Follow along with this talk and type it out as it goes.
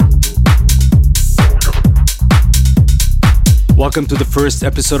welcome to the first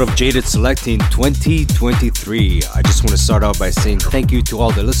episode of Jaded Selecting 2023. I just want to start out by saying thank you to all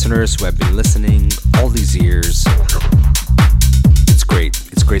the listeners who have been listening all these years. It's great.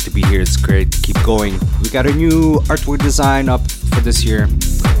 It's great to be here. It's great to keep going. We got a new artwork design up for this year.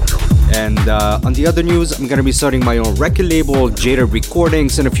 And on the other news, I'm going to be starting my own record label, Jaded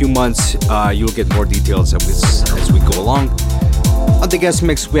Recordings, in a few months. You'll get more details as we go along. On the guest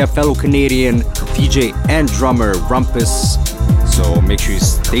mix, we have fellow Canadian DJ and drummer Rumpus. So make sure you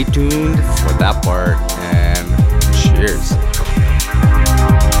stay tuned for that part, and cheers.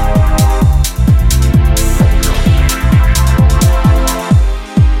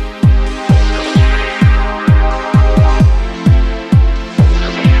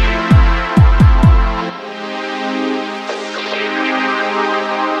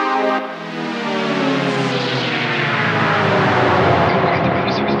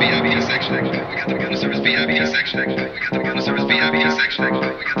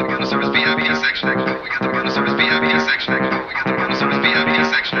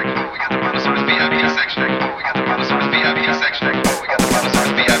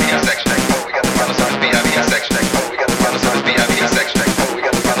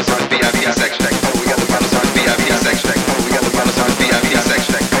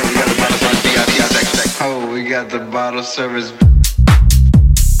 The bottle service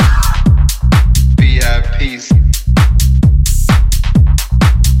VIP.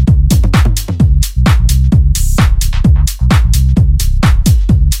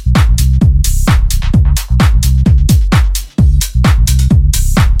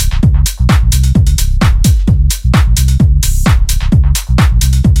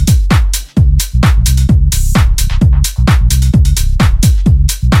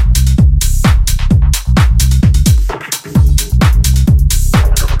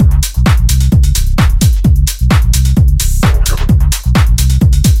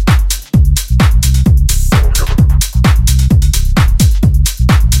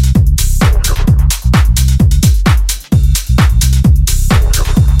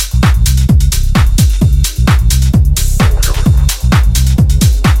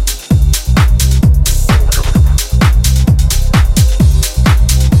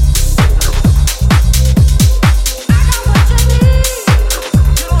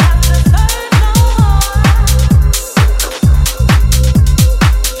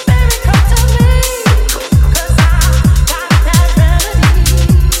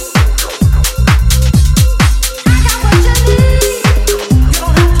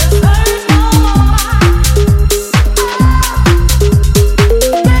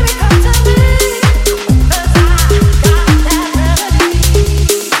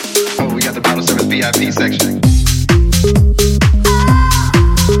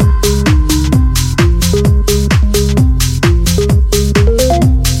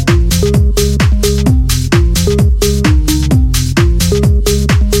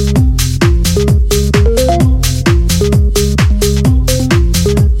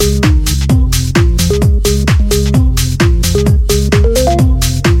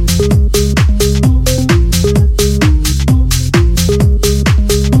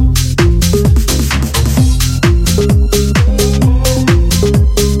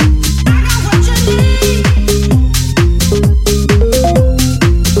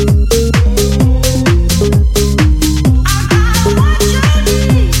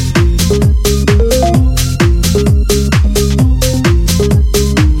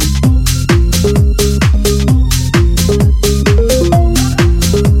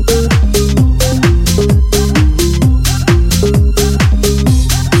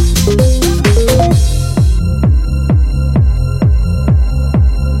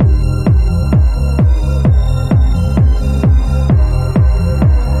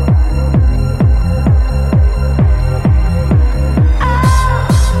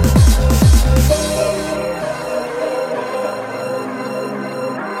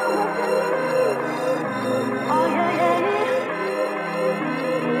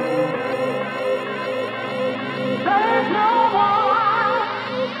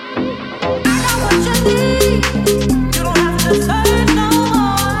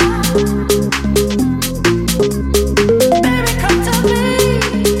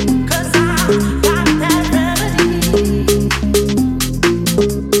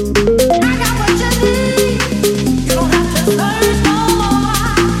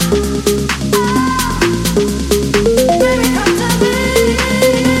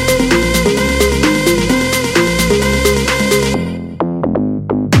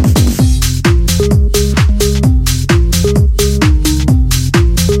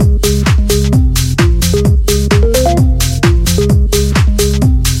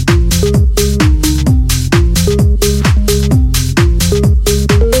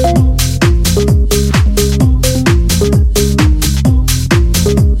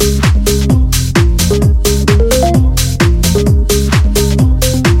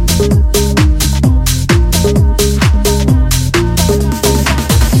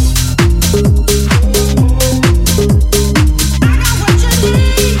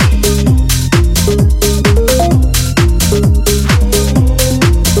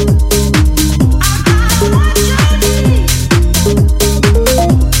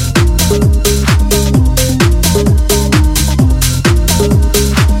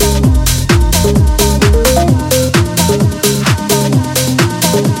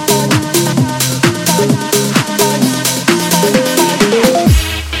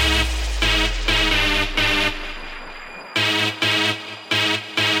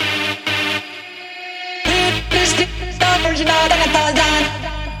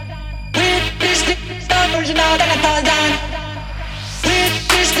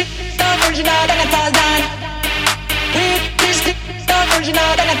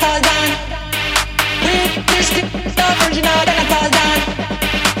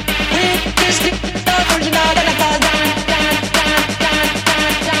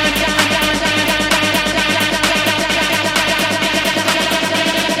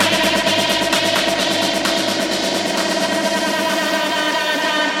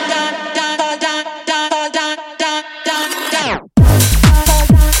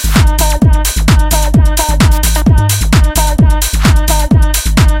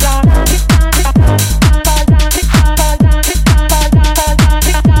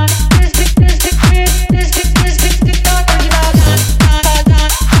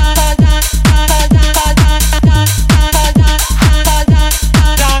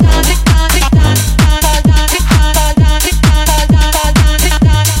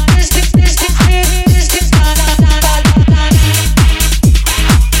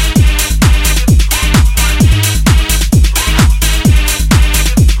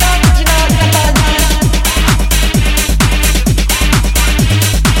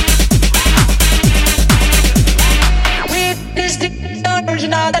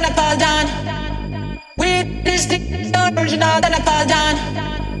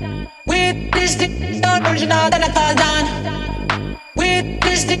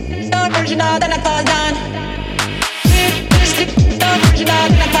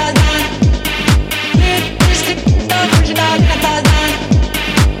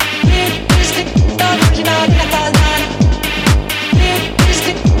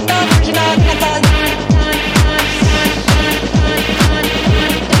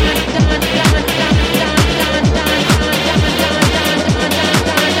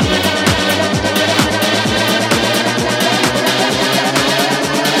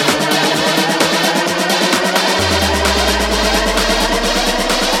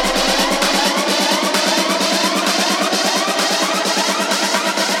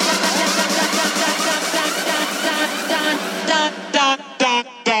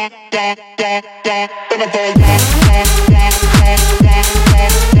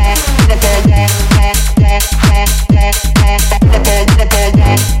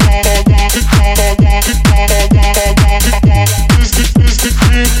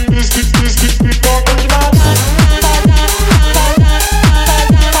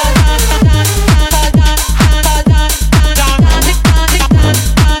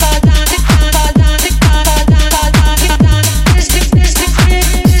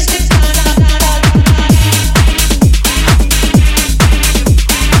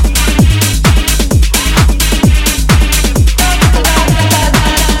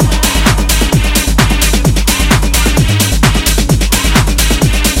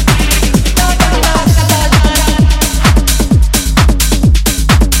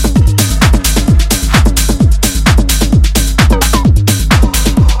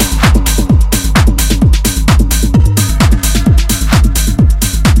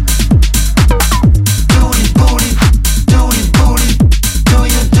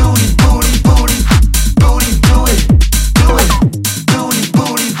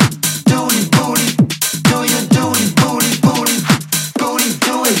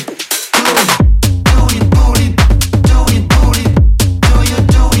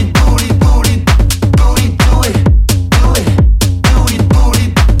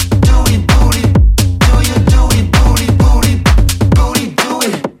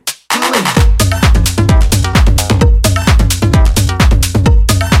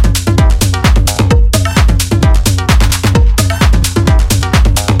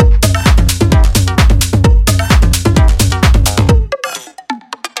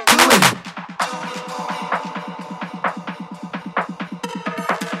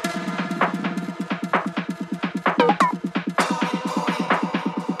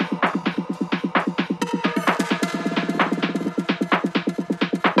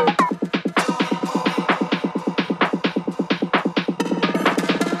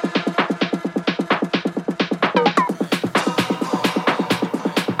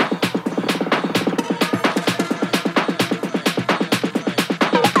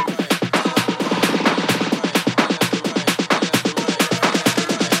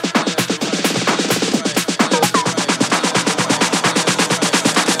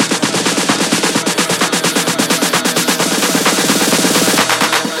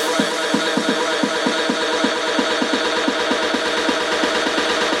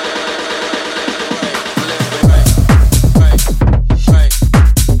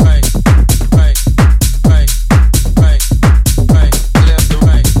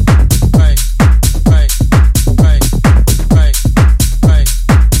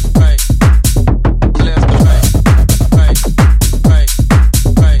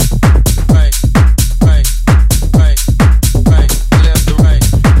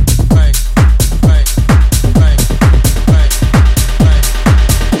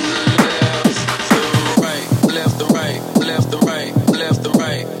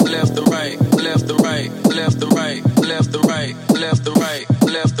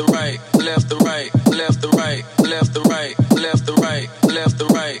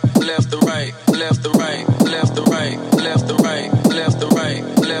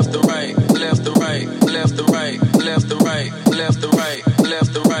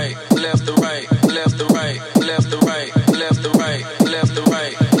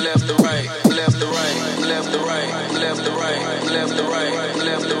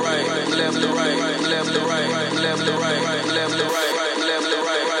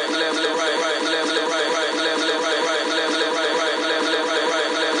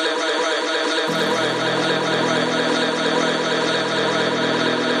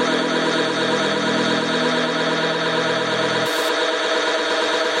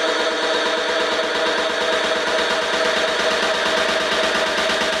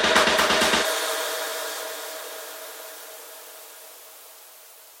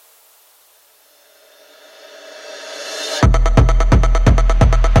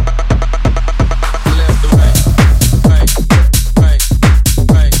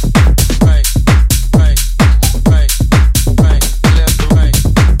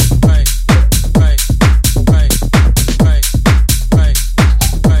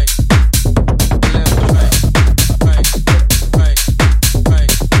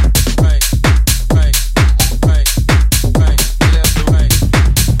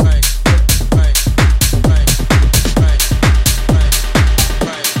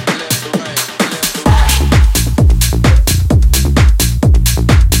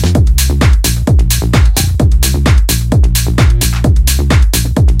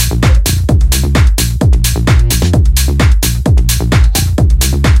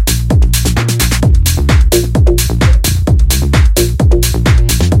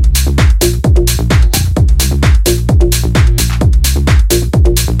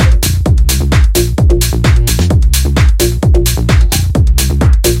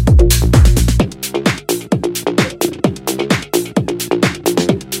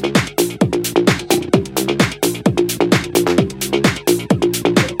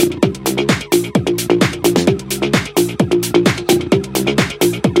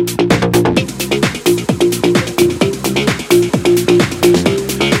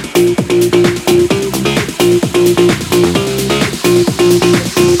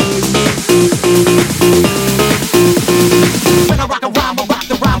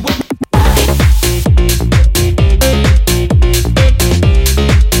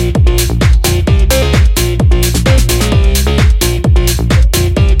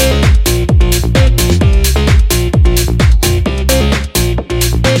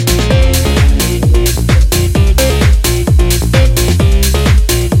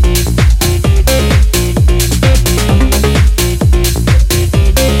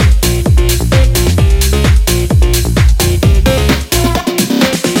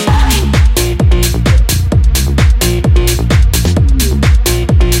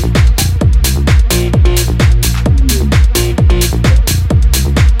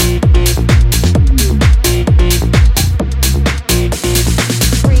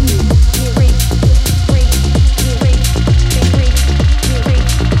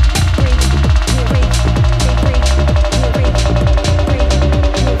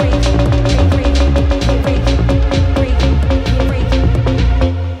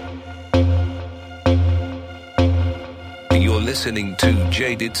 listening to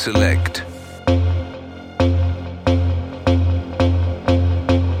Jaded Select.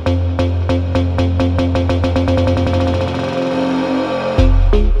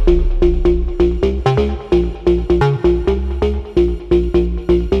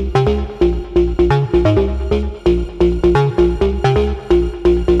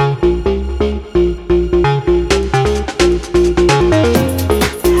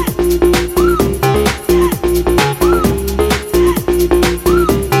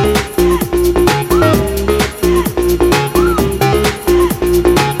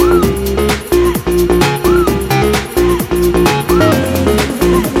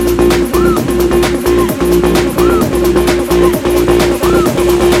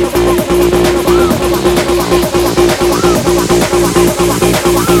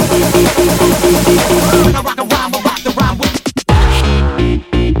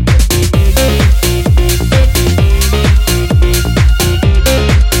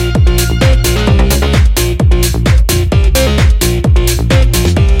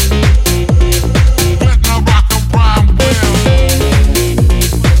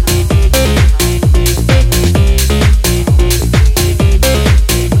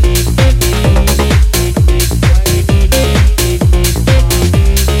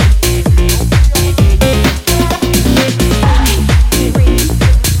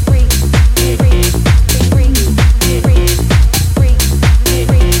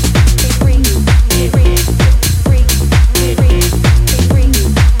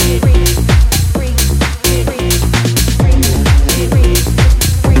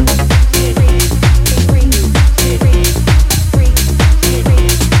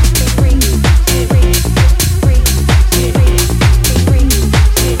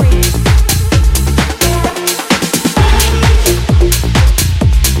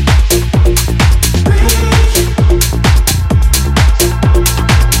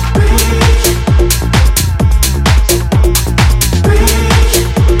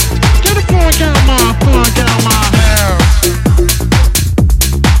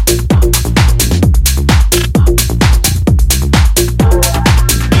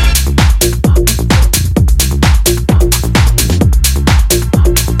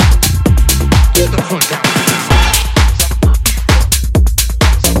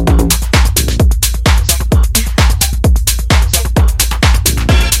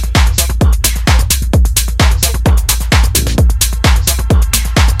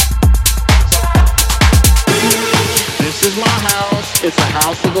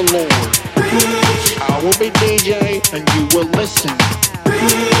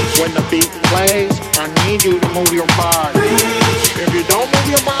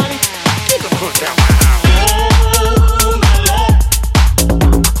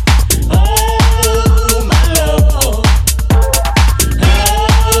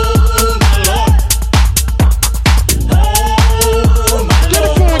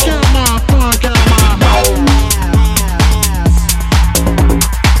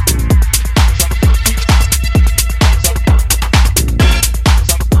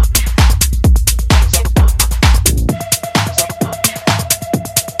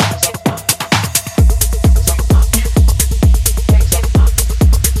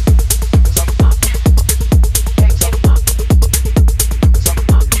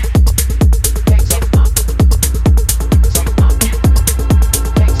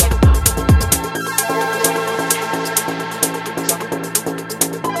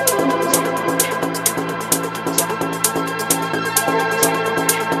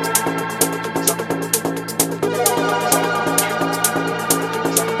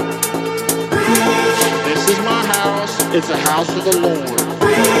 It's a house of the Lord.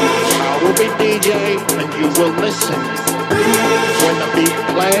 I will be DJ and you will listen. When the beat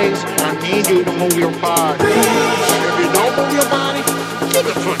plays, I need you to move your body. If you don't move your body, get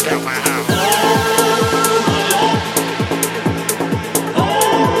the fuck out my house.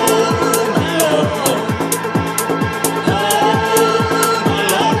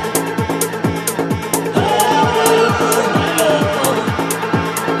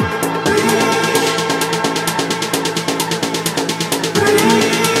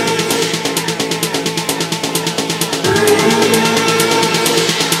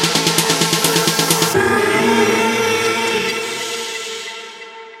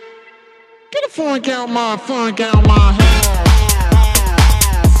 Funk out my head.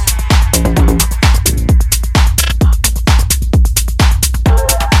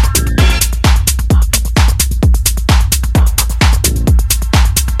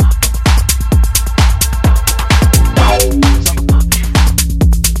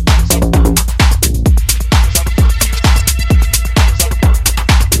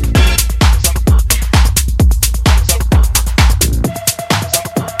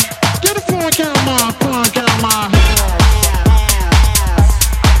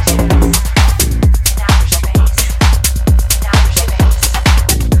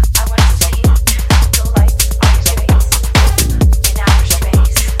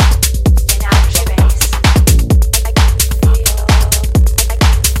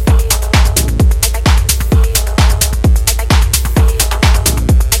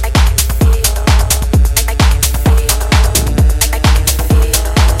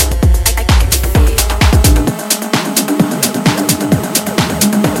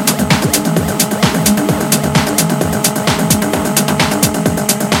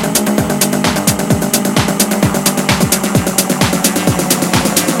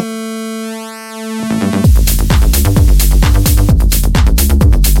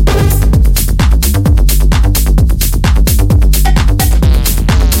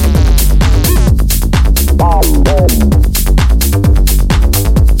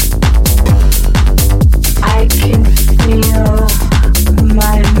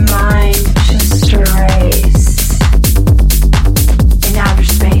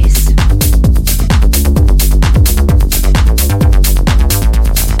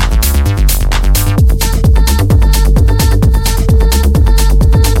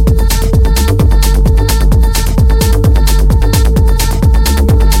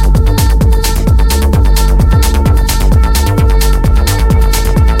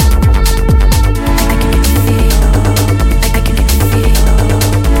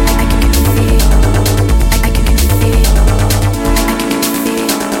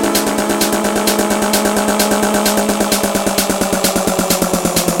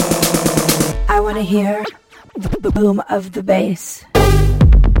 want to hear the boom of the bass.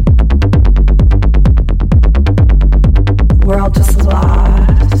 We're all just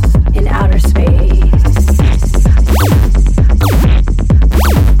lost in outer space.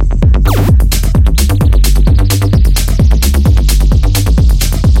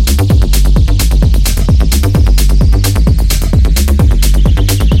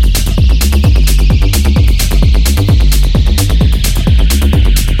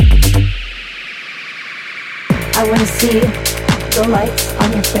 I want to see the lights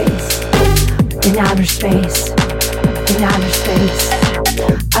on your face in outer space, in outer space.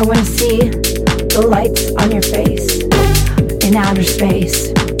 I want to see the lights on your face in outer space,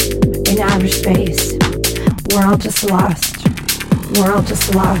 in outer space. We're all just lost. We're all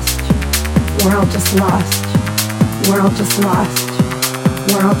just lost. We're all just lost. We're all just lost.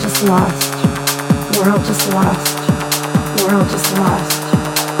 We're all just lost. We're all just lost. We're all just lost.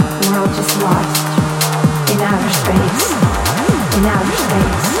 We're all just lost. In outer space, in outer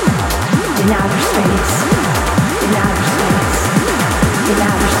space, in outer space, in outer space, in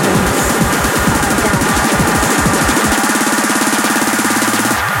outer space, in outer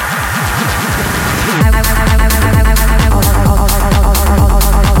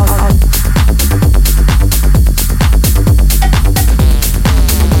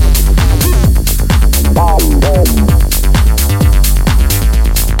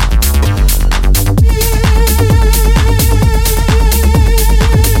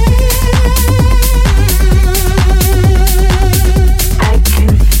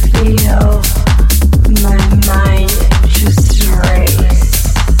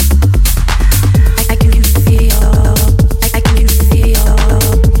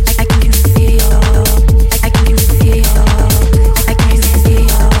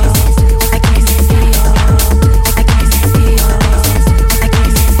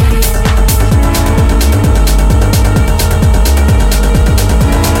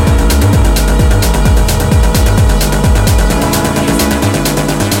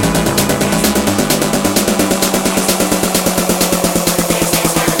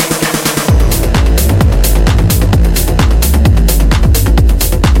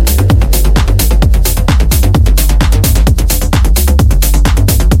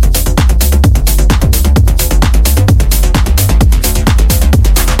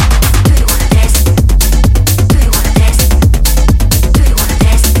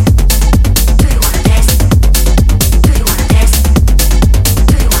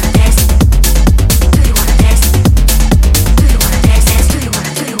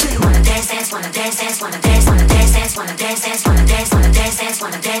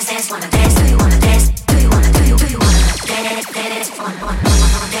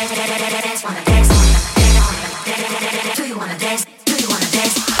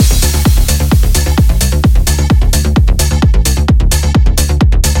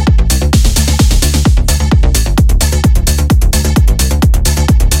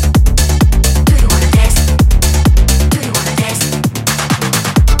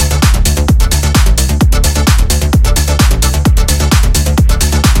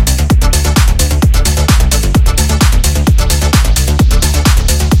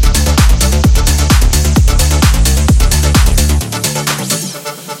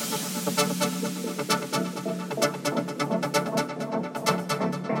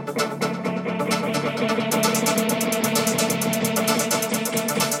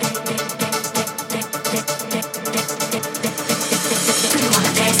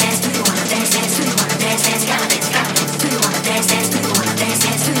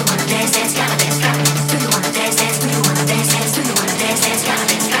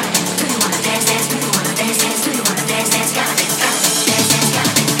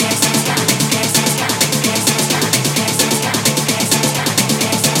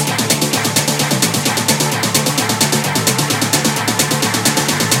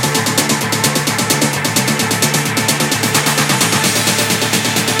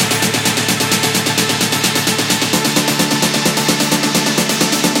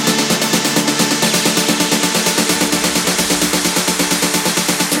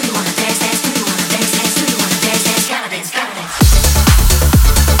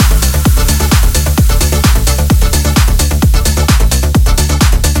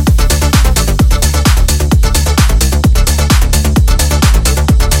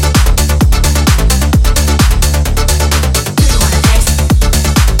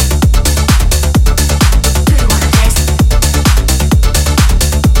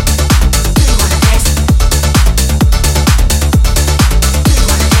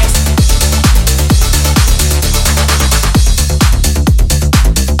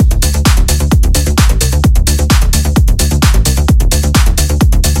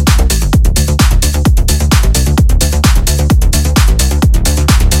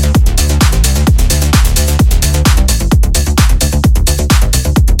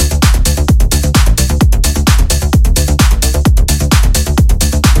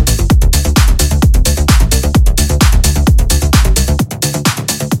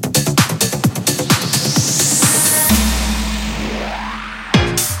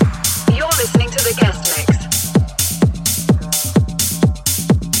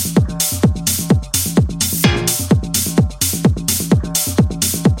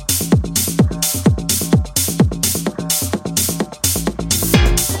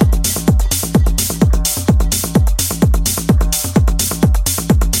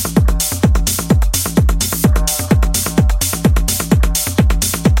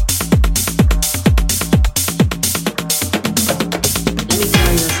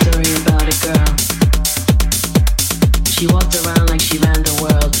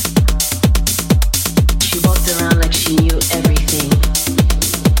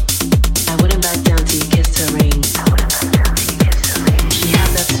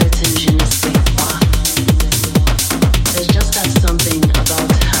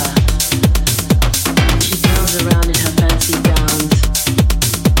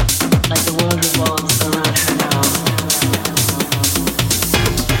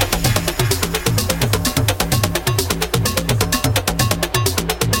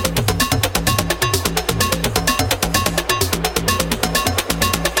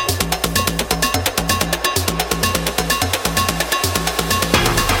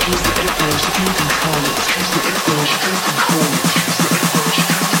Rumpus.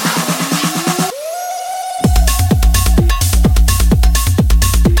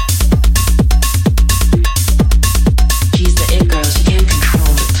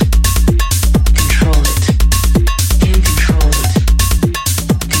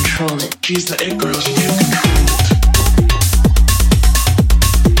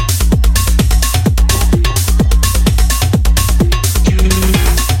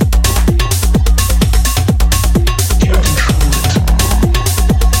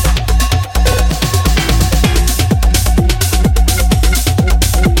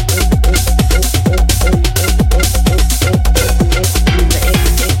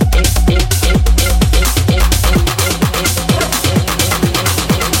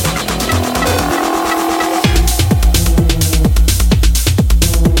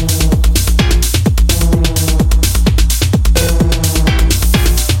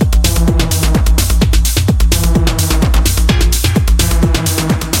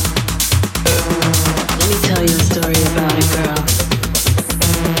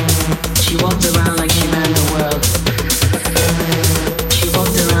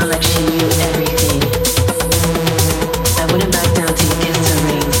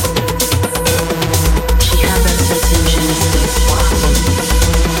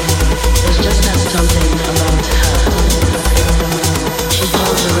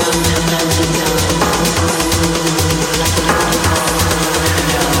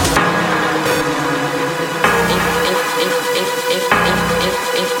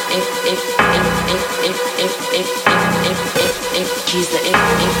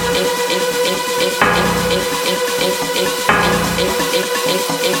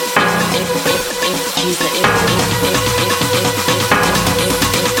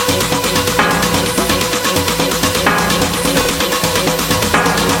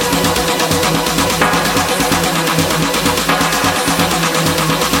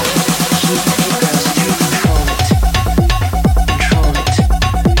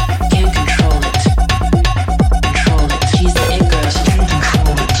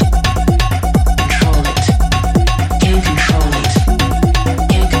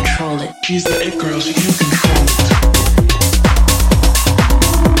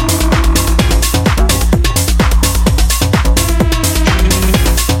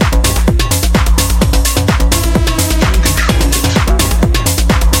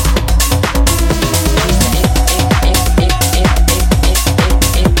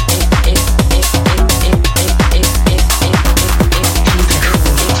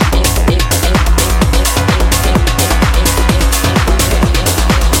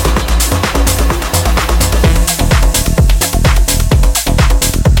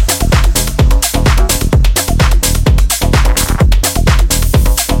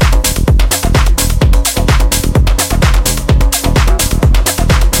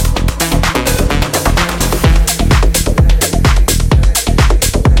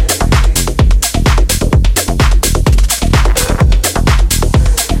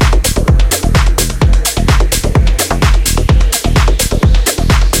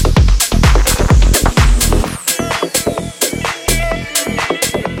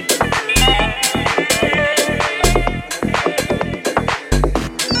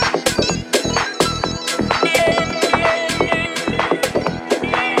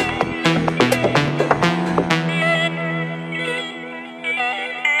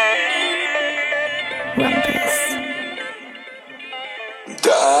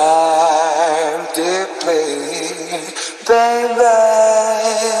 Time to play, baby.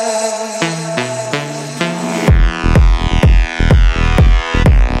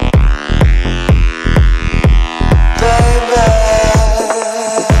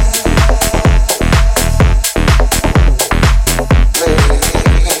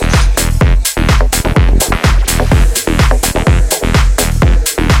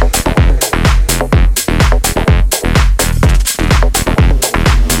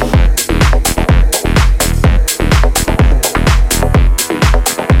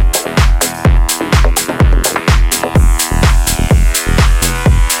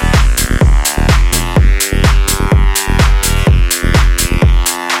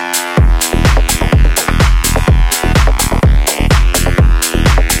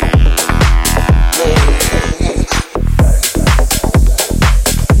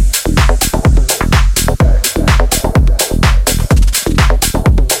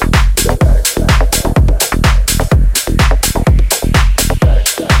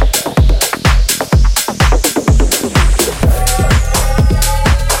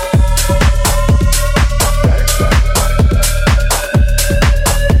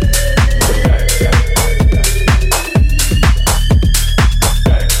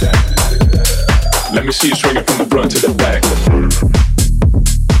 front to the back.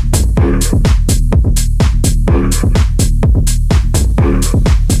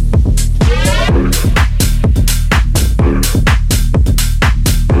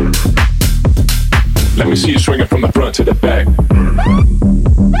 Let me see you swing it from the front to the back.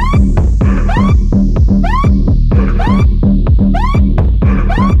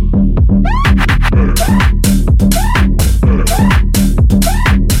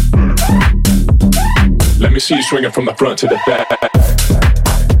 Let me see you swing it from the front to the back.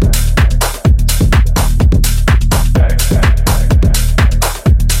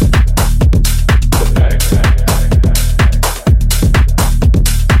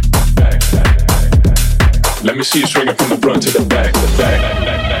 Let me see you swing it from the front to the back, the back.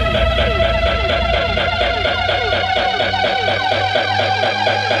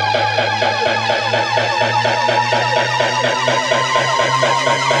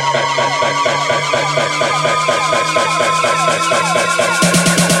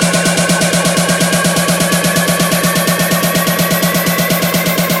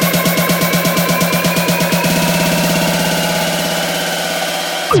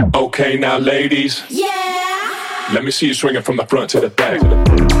 Okay, now ladies. Yeah. Let me see you swing it from the front to the back.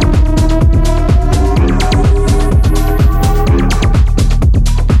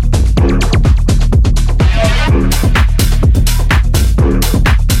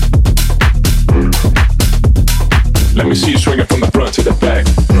 Let me see you swing it from the front to the back.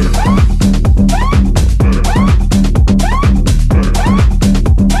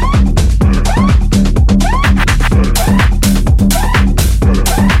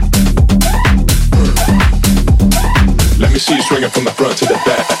 Let me see you swing it from the front to the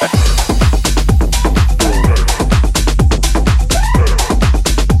back.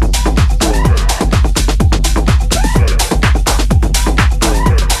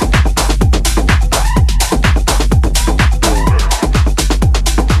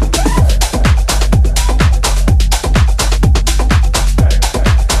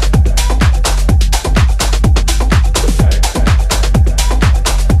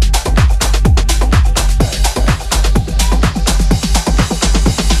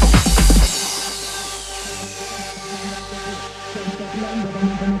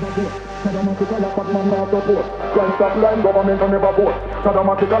 Crime stop line, government on never vote.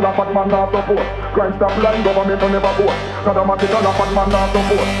 Sadomatical a fat man not support. Crime stop line, government on never vote. Sadomatical a fat man not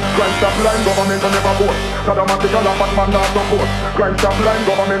support. Crime stop line, government on never vote. Sadomatical a fat man not support. Crime stop line,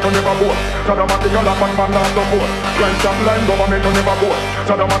 government on never vote. Sadomatical a fat man not support. Crime stop line, government on never vote.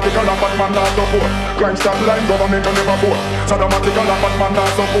 Sadomatical a fat man not support. Crime stop line, government on never vote. Sadomatical a fat man not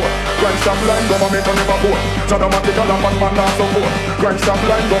support. Crime stop line, government on never vote. Sadomatical a fat man not support. Crime stop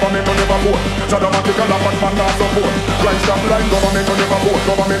line, government on never vote. Sadomatical a fat man not support. Crime stop line, government on never vote.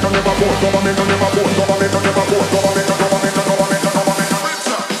 Government on never vote. Government on never vote. Government on never vote. Government on government on government on government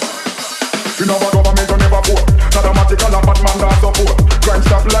on. You know what government on never vote. Sadomatical a fat man not support. Crime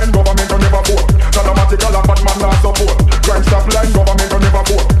stop line, government on never vote. Sadomatical a fat man not support. Crime stop line, government on never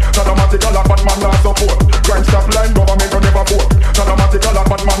vote. Sadomatical a fat man not support. Crime stop line, government on never vote. Sadomatical a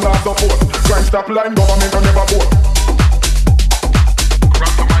fat man not support. Crime stop line, government on never vote.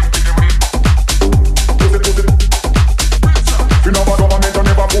 You know what government on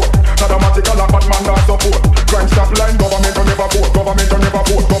never vote. Sadomatical a fat man not support. Crime stop line, government on never vote. Government on never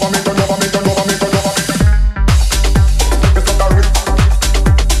vote. Government on government on government on government. It's not a risk.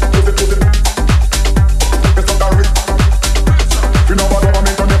 It's not a risk. You know what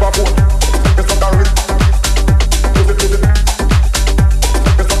government on never vote. It's not a risk.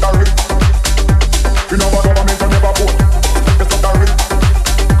 It's not a risk. You know what government on never vote. It's not a risk.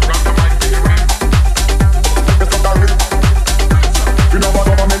 It's not a risk. You know what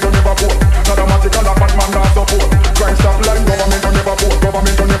government on never vote. Sadomatical a fat man not support. Crime stop line, government on never vote.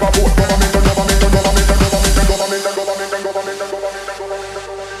 Government on never vote. Government on government on government on government on government on government on government on government on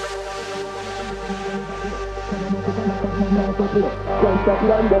government. Crime stop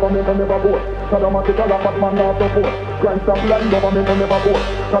line, government on never vote. Sadomatical a fat man not support. Crime stop line, government on never vote.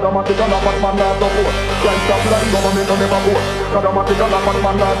 Sadomatical a fat man not support. Crime stop line, government on never vote. Sadomatical a fat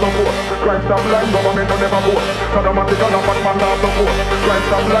man not support. Crime stop line, government on never vote. Sadomatical a fat man not support. Crime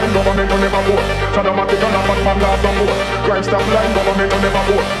stop line, government on never vote. Sadomatical a fat man not support. Crime stop line, government on never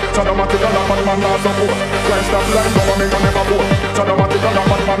vote. Sadomatical a fat man not support. Crime stop line, government on never vote. Sadomatical a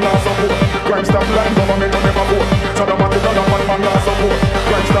fat man not support. Crime stop line, government on never vote. Sadomatical a fat man not support.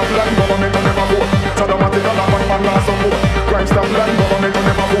 Crime stop line, government on never vote. Sadomatical a fat man not support. Crime stop line, government on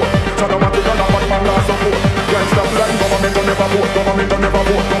never vote. Sadomatical a fat man not support. Crime stop line, government on never vote. Government on never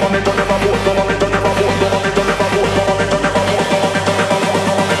vote. Government on never vote. Government on never vote. Government on never vote. Government on never vote. Government on never vote.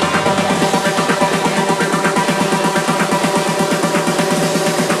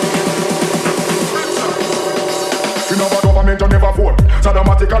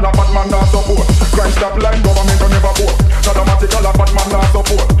 stop line, government don't never vote. Sadomatical a bad man not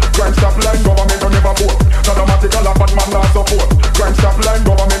support. Crime stop line, government don't never vote. Sadomatical a bad man not support. Crime stop line,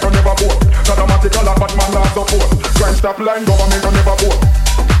 government don't never vote. Sadomatical a bad man not support. Crime stop line, government don't never vote.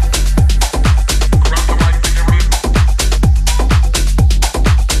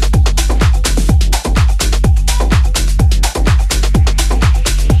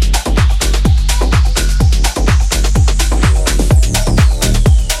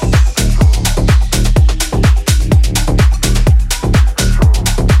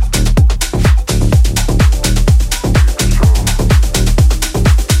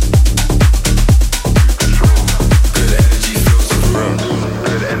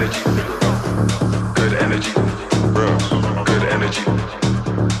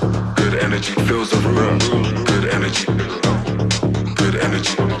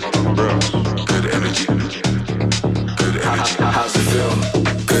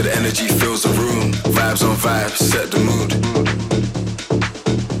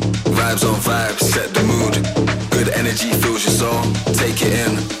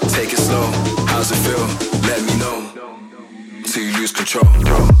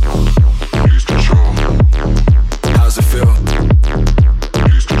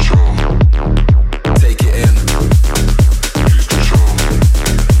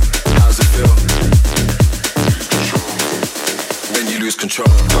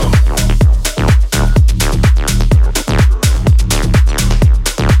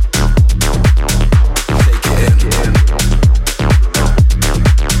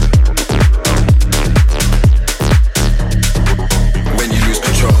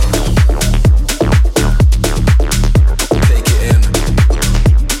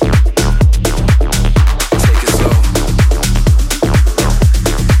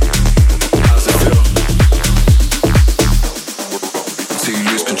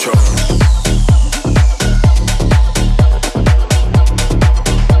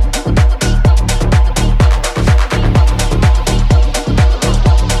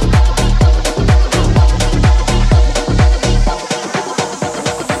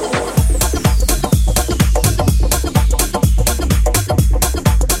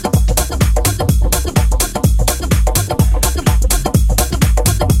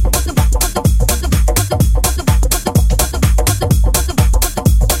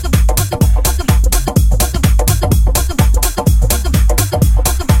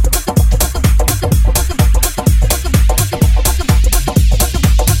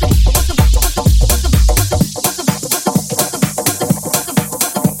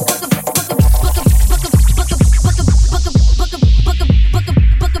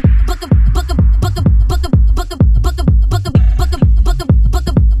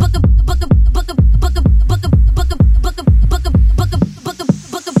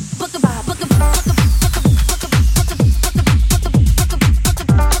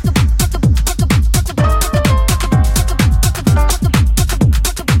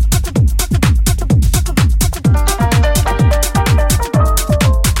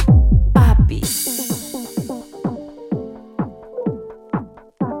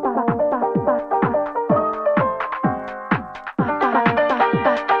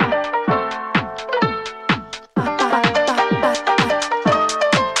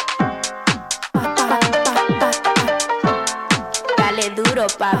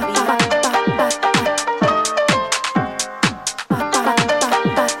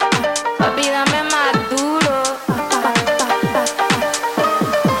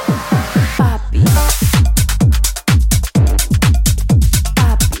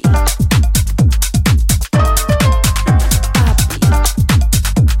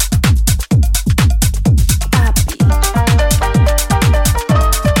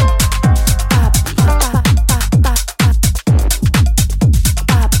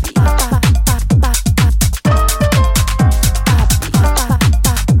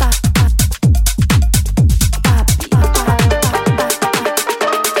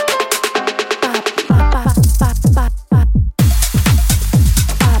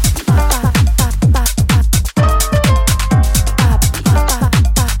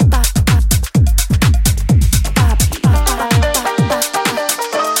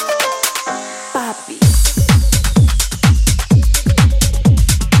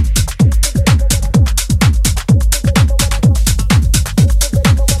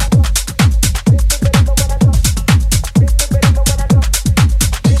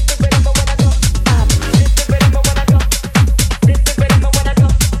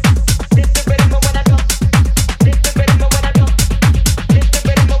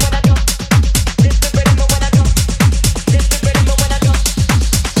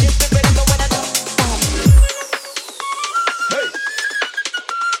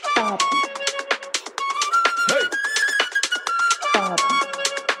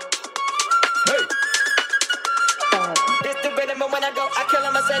 go, I kill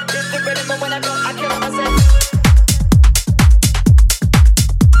him, I said, this the rhythm, and when I go, I kill him, I said.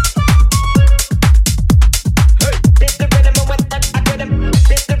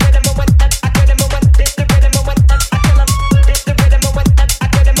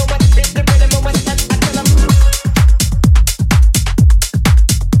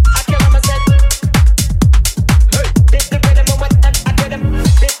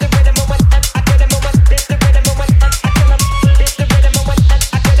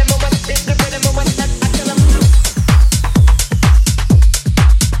 What's that?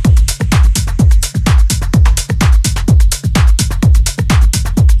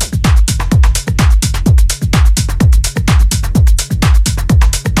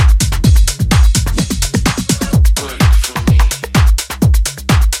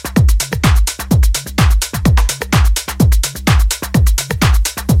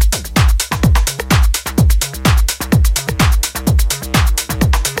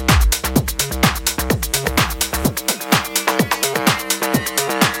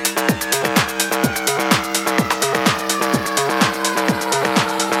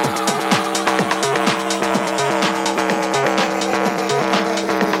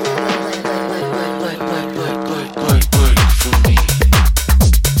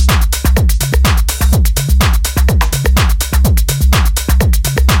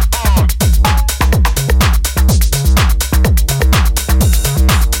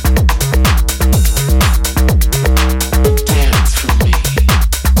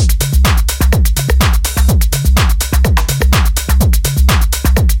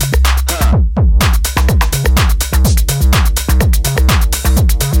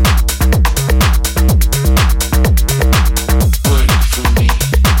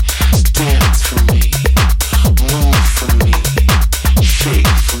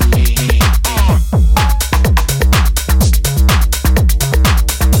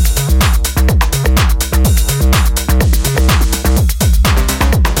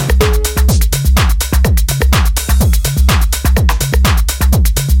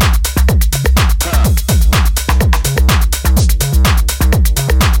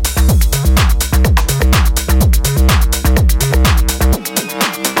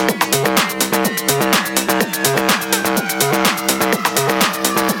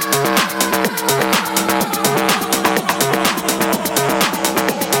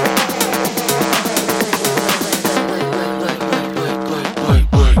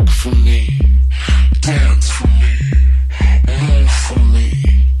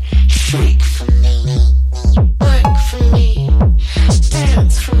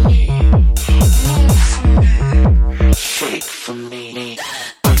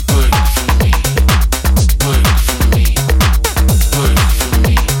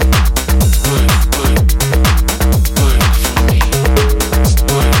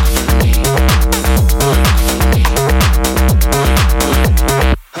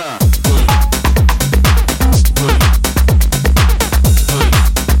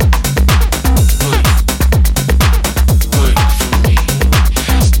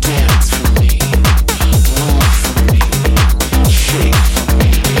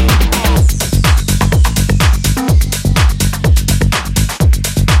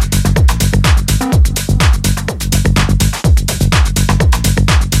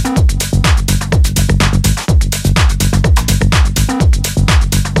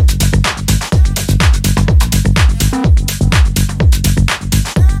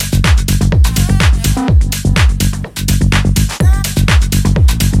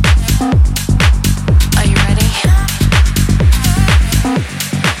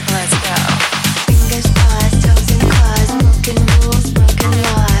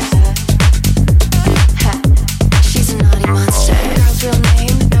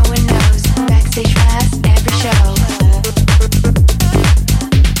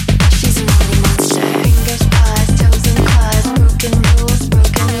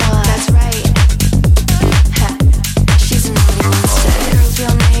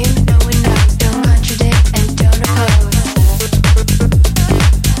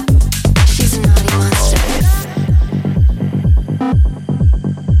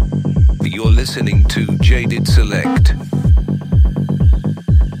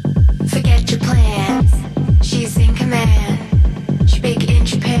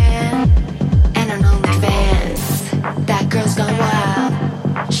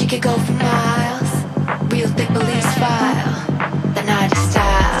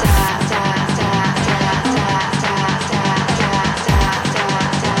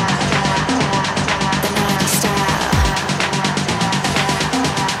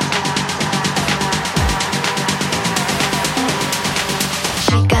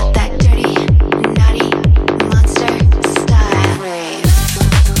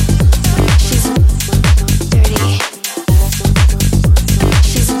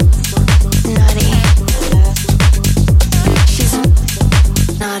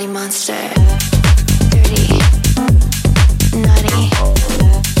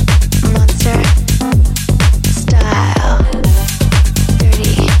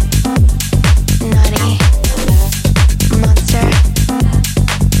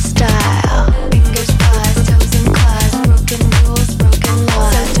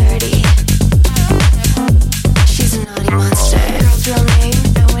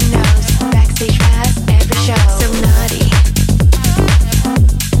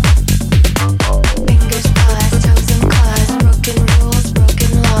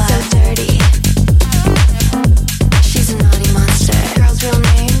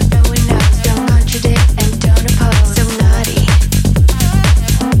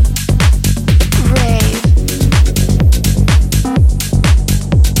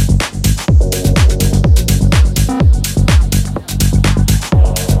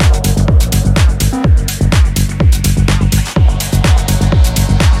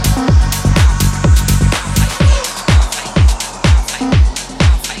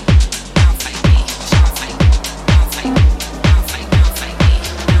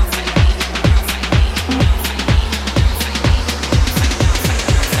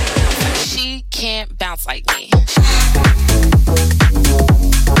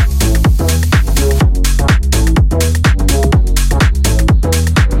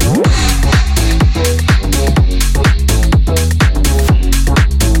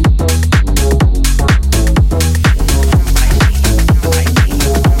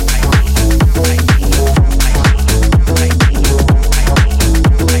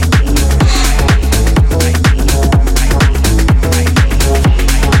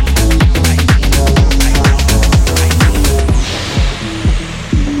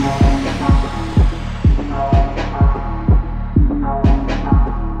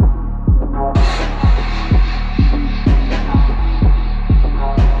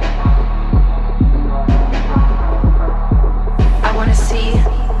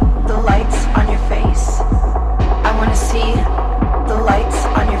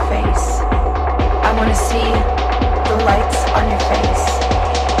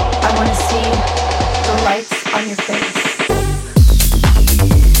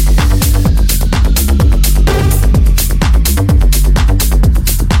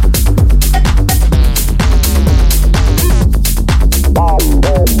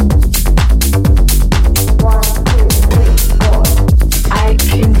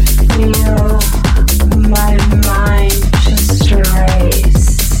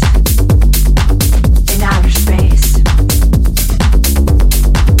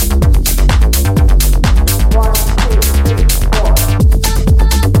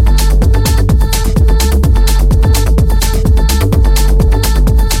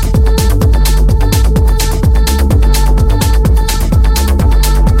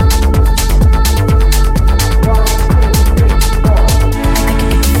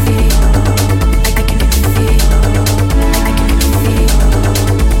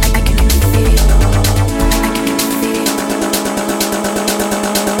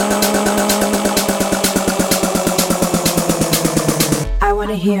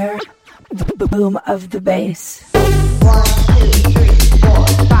 boom of the bass. 1, 2, 3, 4,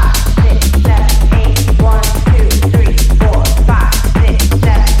 5, 6, 7, 8. 1, 2, 3, 4, 5, 6,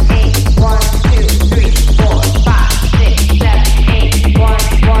 7, 8. 1, 2, 3, 4, 5, 6, 7, 8. 1,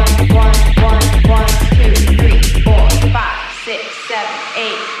 1, 1, 1, 1, 2, 3, 4, 5, 6, 7,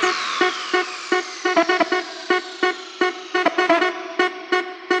 8.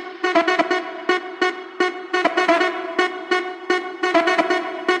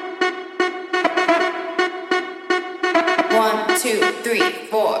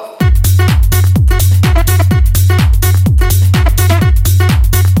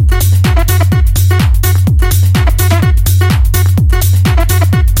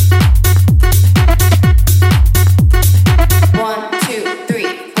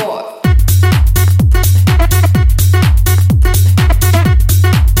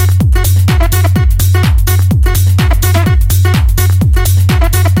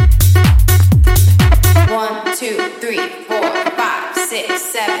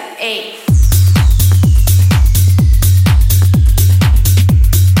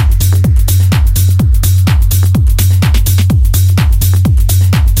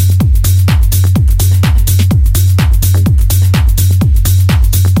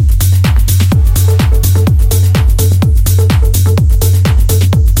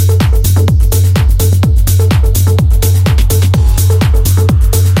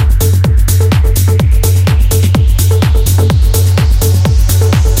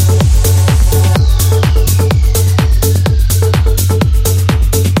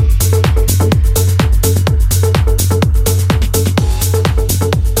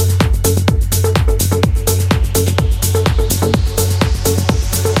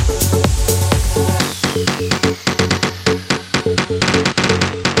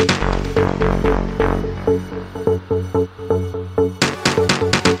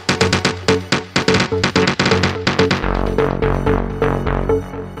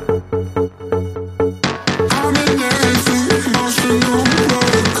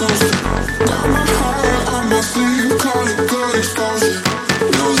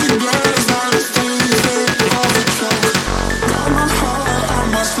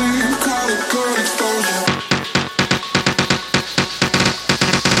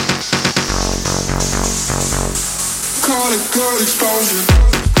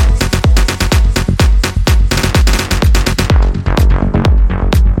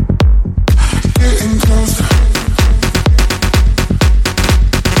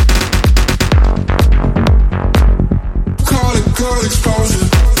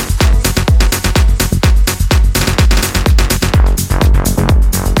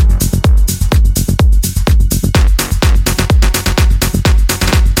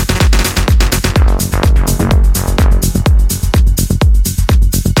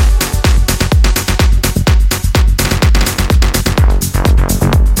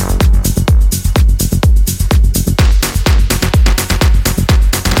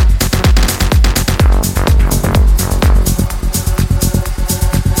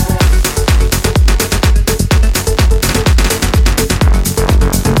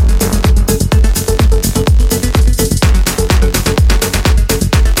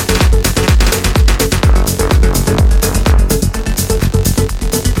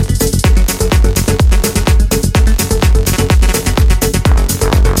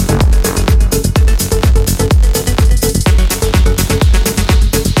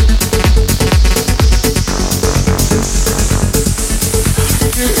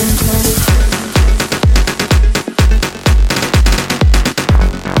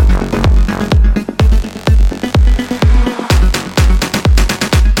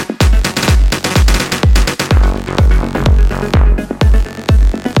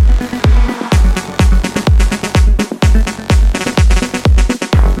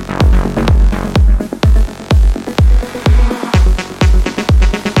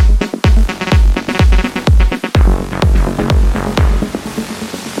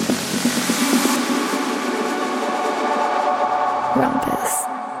 Rumpus.